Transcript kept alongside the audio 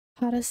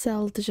How to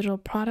sell digital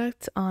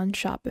products on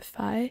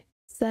Shopify,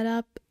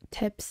 setup,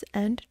 tips,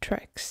 and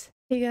tricks.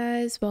 Hey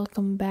guys,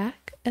 welcome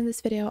back. In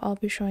this video, I'll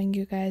be showing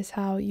you guys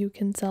how you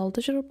can sell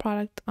digital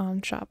product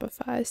on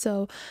Shopify.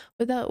 So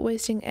without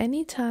wasting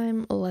any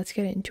time, let's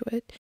get into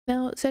it.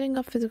 Now, setting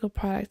up physical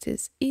products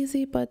is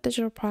easy, but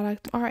digital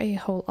products are a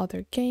whole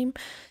other game.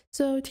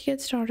 So to get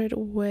started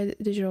with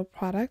digital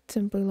products,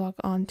 simply log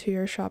on to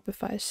your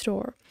Shopify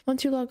store.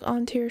 Once you log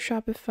on to your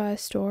Shopify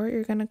store,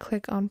 you're going to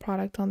click on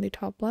product on the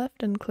top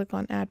left and click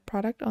on add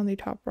product on the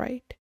top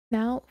right.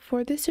 Now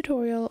for this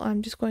tutorial,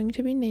 I'm just going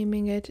to be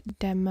naming it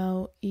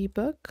demo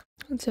ebook.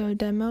 So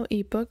demo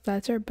ebook,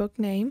 that's our book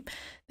name.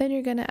 Then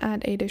you're going to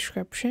add a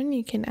description.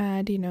 You can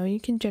add, you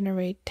can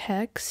generate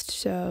text.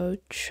 So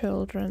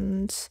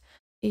children's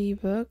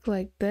ebook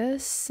like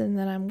this. And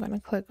then I'm going to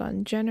click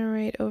on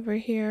generate over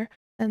here.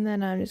 And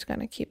then I'm just going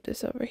to keep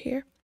this over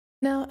here.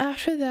 Now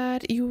after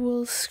that, you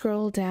will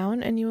scroll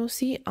down and you will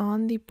see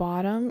on the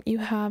bottom you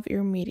have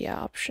your media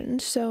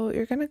options. So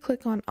you're going to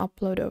click on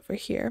upload over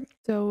here.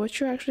 So what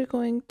you're actually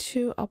going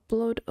to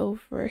upload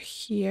over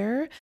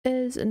here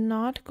is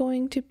not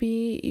going to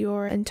be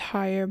your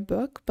entire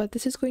book, but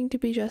this is going to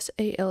be just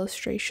a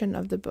illustration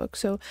of the book.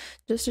 So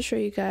just to show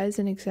you guys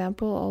an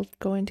example, I'll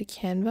go into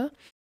Canva.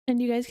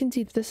 And you guys can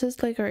see this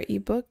is like our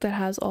ebook that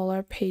has all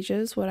our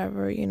pages,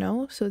 whatever,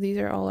 so these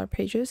are all our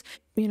pages,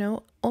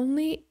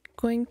 only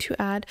going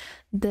to add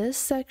this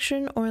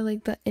section or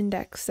like the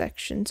index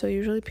section. So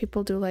usually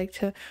people do like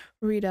to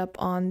read up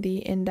on the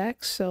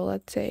index. So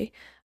let's say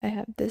I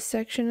have this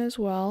section as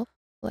well,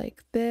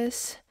 like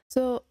this.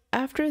 So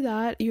after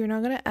that, you're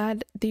not going to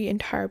add the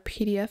entire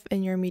PDF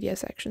in your media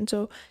section.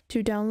 So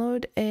to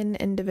download an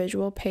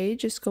individual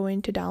page, just go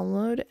into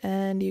download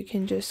and you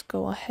can just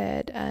go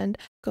ahead and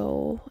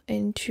go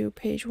into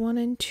page 1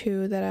 and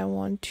 2 that I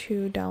want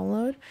to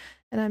download.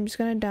 And I'm just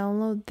going to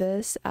download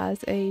this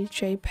as a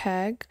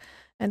JPEG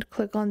and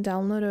click on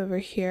download over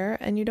here.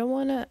 And you don't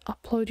want to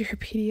upload your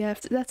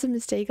PDF. That's a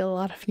mistake a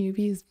lot of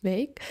newbies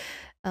make.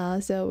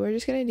 So we're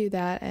just going to do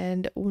that.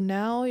 And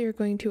now you're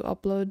going to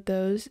upload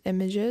those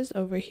images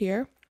over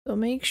here. So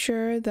make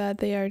sure that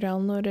they are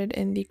downloaded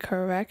in the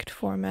correct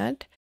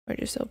format. We're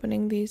just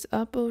opening these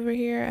up over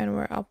here and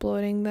we're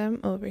uploading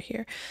them over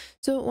here.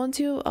 So once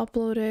you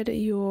uploaded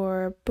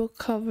your book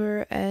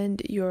cover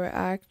and your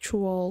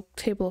actual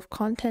table of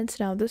contents,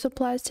 now this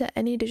applies to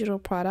any digital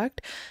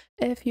product.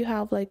 If you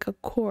have like a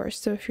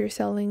course, so if you're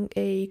selling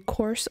a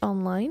course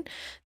online,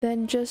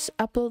 then just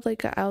upload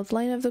like an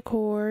outline of the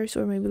course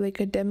or maybe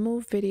like a demo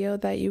video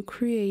that you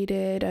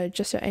created,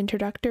 just an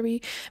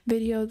introductory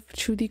video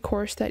to the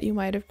course that you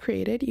might have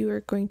created. You are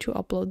going to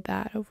upload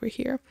that over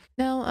here.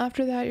 Now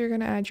after that, you're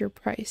going to add your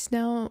price.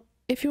 Now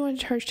if you want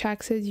to charge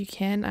taxes, you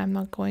can. I'm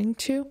not going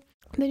to.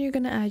 Then you're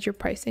going to add your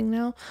pricing.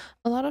 Now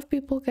a lot of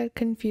people get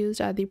confused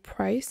at the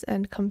price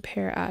and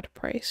compare at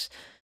price.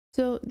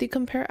 So the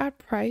compare at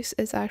price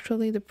is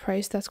actually the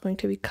price that's going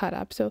to be cut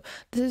up. So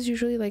this is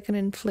usually like an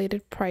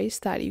inflated price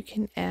that you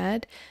can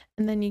add,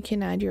 and then you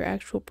can add your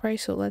actual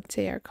price. So let's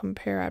say our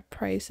compare at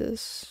price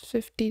is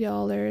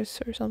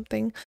 $50 or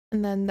something,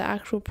 and then the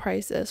actual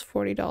price is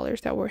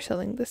 $40 that we're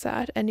selling this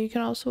at. And you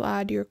can also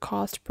add your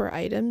cost per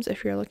items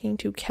if you're looking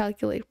to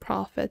calculate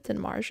profits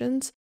and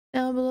margins.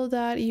 Now below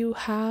that you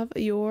have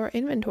your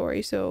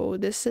inventory. So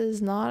this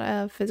is not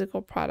a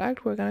physical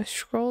product. We're going to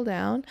scroll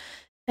down.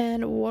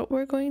 And what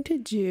we're going to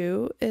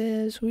do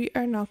is we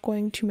are not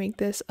going to make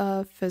this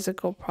a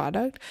physical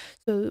product.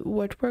 So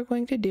what we're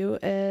going to do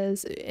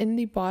is in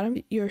the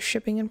bottom, your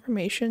shipping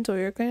information. So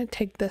you're going to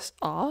take this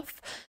off.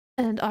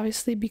 And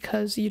obviously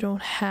because you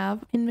don't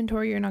have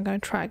inventory, you're not going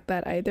to track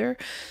that either.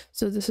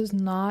 So this is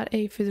not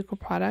a physical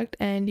product.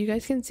 And you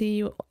guys can see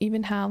you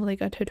even have like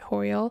a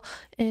tutorial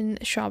in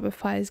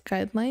Shopify's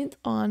guidelines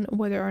on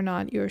whether or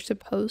not you're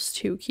supposed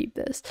to keep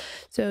this.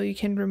 So you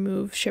can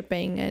remove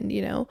shipping and,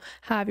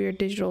 have your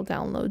digital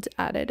downloads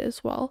added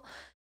as well.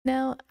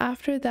 Now,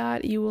 after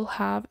that, you will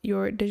have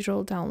your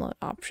digital download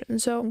option.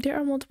 So there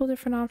are multiple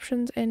different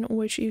options in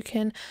which you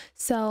can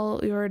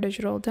sell your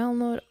digital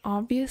download.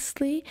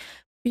 Obviously,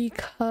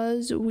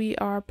 because we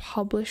are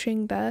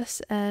publishing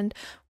this and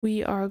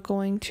we are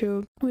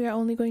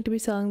only going to be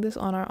selling this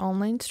on our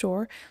online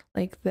store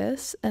like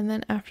this. And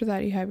then after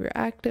that, you have your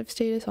active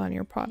status on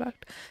your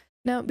product.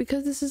 Now,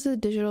 because this is a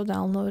digital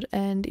download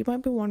and you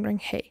might be wondering,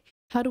 hey,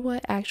 how do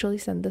I actually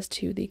send this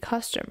to the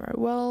customer?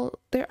 Well,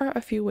 there are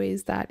a few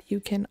ways that you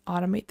can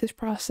automate this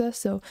process.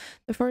 So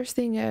the first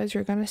thing is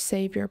you're going to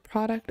save your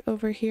product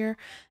over here.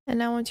 And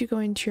now once you go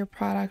into your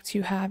products,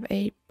 you have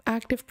a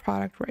active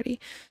product ready.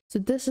 So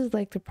this is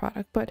like the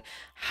product, but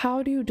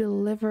how do you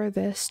deliver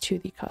this to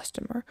the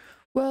customer?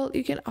 Well,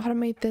 you can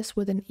automate this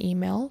with an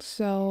email.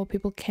 So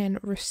people can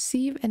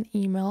receive an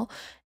email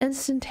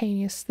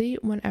instantaneously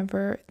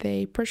whenever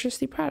they purchase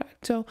the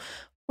product. So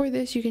for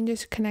this, you can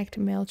just connect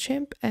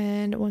MailChimp.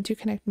 And once you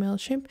connect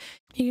MailChimp,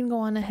 you can go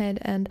on ahead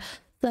and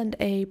send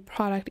a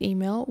product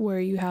email where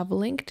you have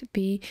linked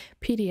the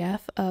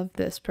PDF of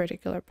this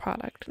particular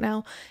product.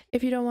 Now,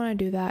 if you don't want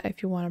to do that,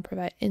 if you want to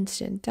provide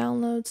instant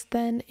downloads,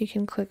 then you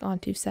can click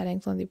onto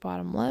settings on the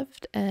bottom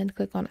left and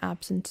click on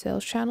apps and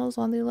sales channels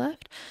on the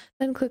left,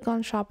 then click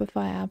on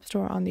Shopify App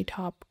Store on the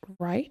top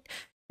right.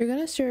 You're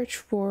going to search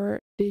for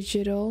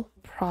digital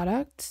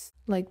products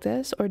like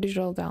this or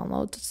digital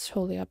downloads. It's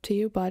totally up to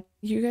you, but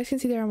you guys can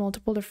see there are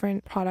multiple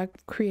different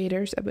product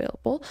creators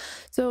available.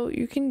 So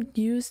you can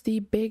use the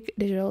big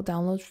digital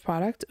downloads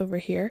product over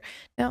here.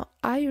 Now,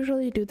 I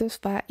usually do this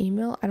via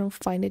email. I don't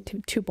find it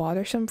too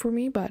bothersome for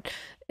me, but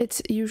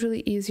it's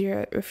usually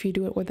easier if you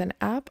do it with an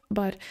app.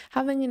 But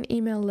having an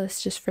email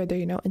list just further,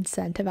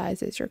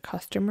 incentivizes your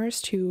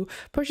customers to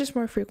purchase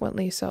more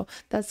frequently. So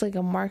that's like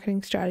a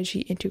marketing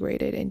strategy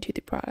integrated into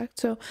the product.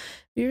 So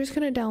you're just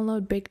going to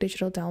download big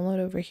digital download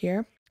over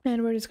here,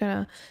 and we're just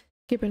going to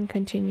skip and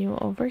continue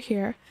over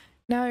here.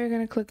 Now you're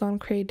going to click on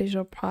create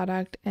digital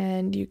product,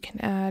 and you can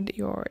add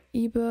your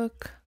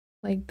ebook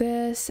like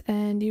this,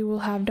 and you will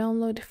have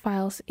download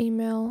files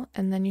email,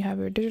 and then you have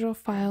your digital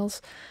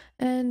files,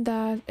 and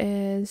that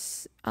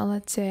is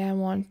let's say I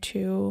want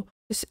to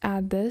just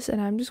add this,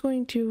 and I'm just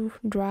going to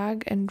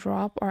drag and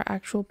drop our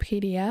actual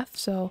PDF.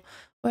 So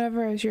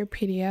whatever is your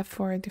PDF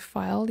for the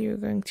file, you're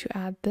going to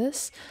add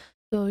this.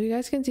 So you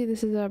guys can see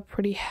this is a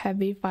pretty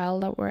heavy file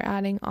that we're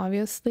adding.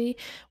 Obviously,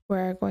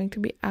 we're going to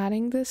be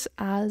adding this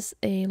as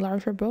a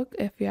larger book.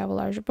 If you have a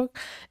larger book,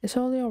 it's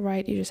totally all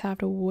right. You just have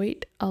to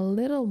wait a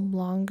little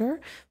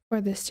longer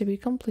for this to be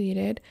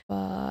completed.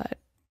 But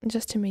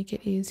just to make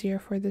it easier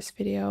for this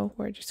video,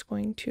 we're just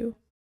going to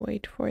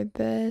wait for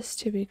this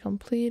to be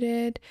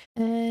completed.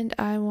 And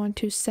I want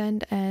to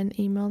send an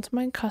email to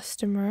my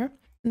customer.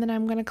 And then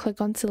I'm going to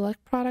click on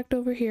select product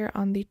over here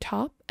on the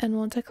top. And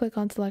once I click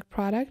on select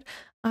product,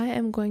 I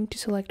am going to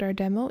select our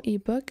demo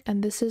ebook,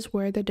 and this is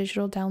where the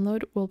digital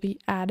download will be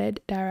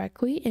added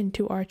directly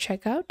into our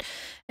checkout.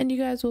 And you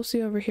guys will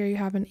see over here you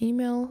have an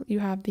email, you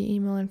have the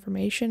email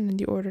information and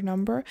the order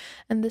number,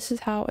 and this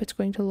is how it's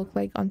going to look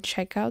like on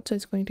checkout. So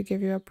it's going to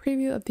give you a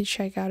preview of the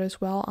checkout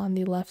as well on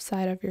the left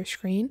side of your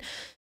screen.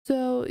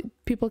 So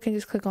people can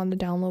just click on the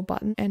download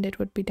button and it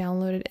would be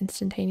downloaded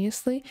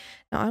instantaneously.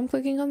 Now I'm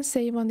clicking on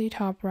save on the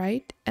top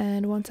right,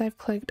 and once I've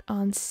clicked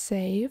on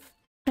save,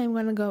 I'm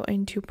going to go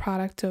into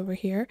products over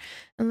here,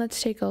 and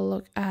let's take a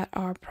look at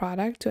our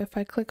product. So if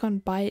I click on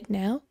buy it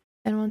now,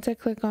 and once I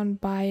click on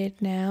buy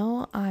it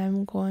now,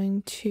 I'm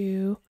going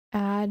to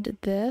add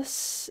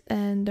this,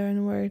 and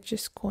then we're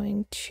just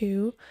going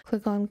to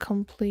click on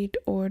complete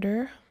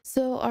order.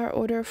 So our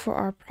order for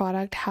our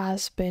product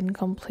has been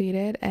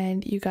completed,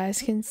 and you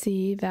guys can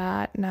see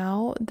that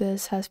now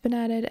this has been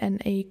added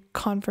and a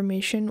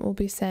confirmation will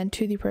be sent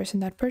to the person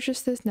that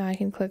purchased this. Now I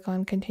can click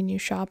on continue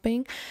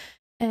shopping,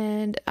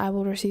 and I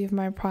will receive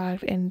my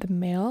product in the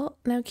mail.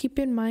 Now keep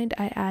in mind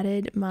I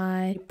added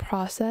my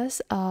process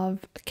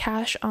of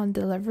cash on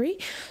delivery,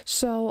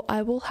 so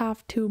I will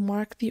have to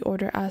mark the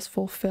order as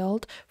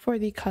fulfilled for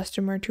the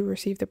customer to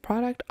receive the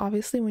product.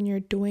 Obviously, when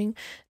you're doing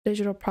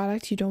digital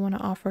products, you don't want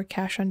to offer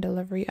cash on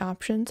delivery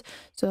options,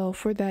 so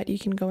for that you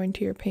can go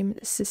into your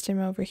payment system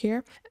over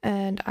here,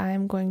 and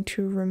I'm going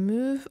to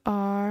remove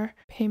our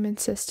payment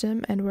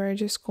system, and we're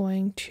just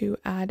going to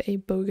add a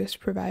bogus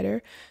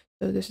provider.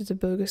 So this is a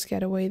bogus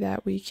getaway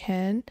that we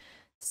can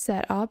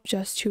set up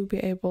just to be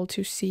able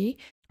to see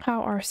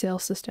how our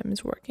sales system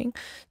is working.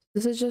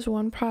 This is just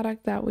one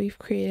product that we've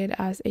created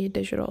as a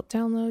digital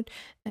download,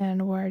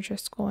 and we're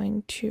just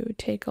going to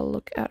take a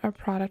look at our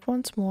product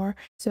once more.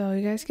 So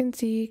you guys can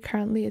see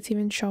currently it's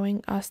even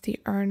showing us the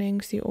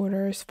earnings, the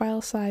orders,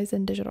 file size,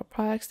 and digital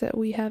products that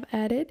we have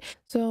added.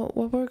 So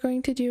what we're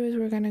going to do is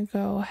we're going to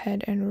go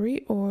ahead and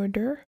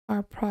reorder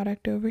our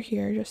product over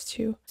here just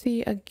to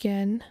see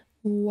again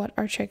what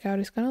our checkout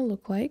is going to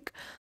look like.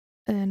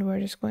 And we're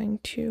just going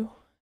to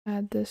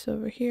add this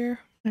over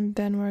here, and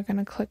then we're going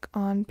to click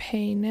on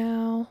pay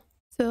now.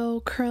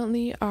 So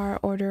currently our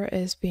order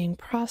is being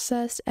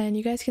processed, and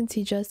you guys can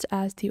see just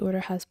as the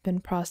order has been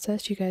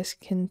processed, you guys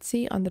can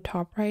see on the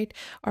top right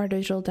our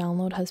digital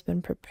download has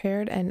been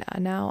prepared, and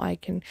now I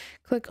can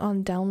click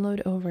on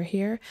download over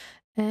here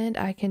and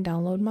I can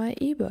download my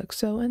ebook.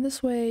 So in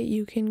this way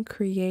you can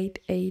create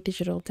a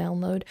digital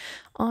download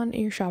on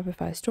your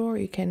Shopify store.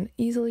 You can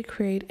easily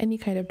create any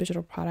kind of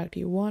digital product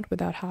you want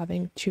without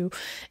having to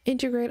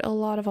integrate a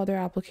lot of other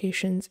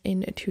applications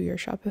into your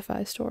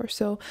Shopify store.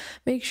 So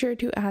make sure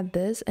to add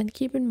this, and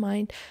keep in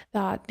mind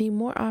that the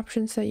more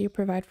options that you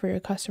provide for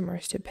your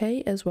customers to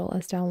pay as well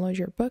as download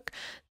your book,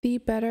 the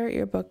better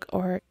your book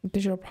or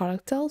digital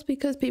product sells,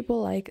 because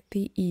people like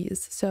the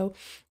ease. So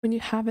when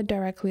you have it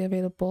directly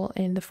available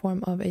in the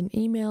form of an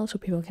email so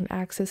people can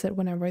access it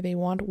whenever they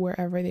want,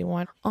 wherever they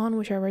want, on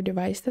whichever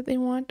device that they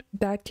want,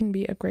 that can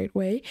be a great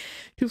way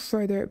to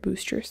further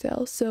boost your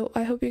sales. So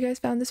I hope you guys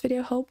found this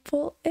video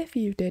helpful. If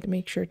you did,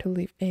 make sure to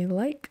leave a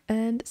like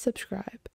and subscribe.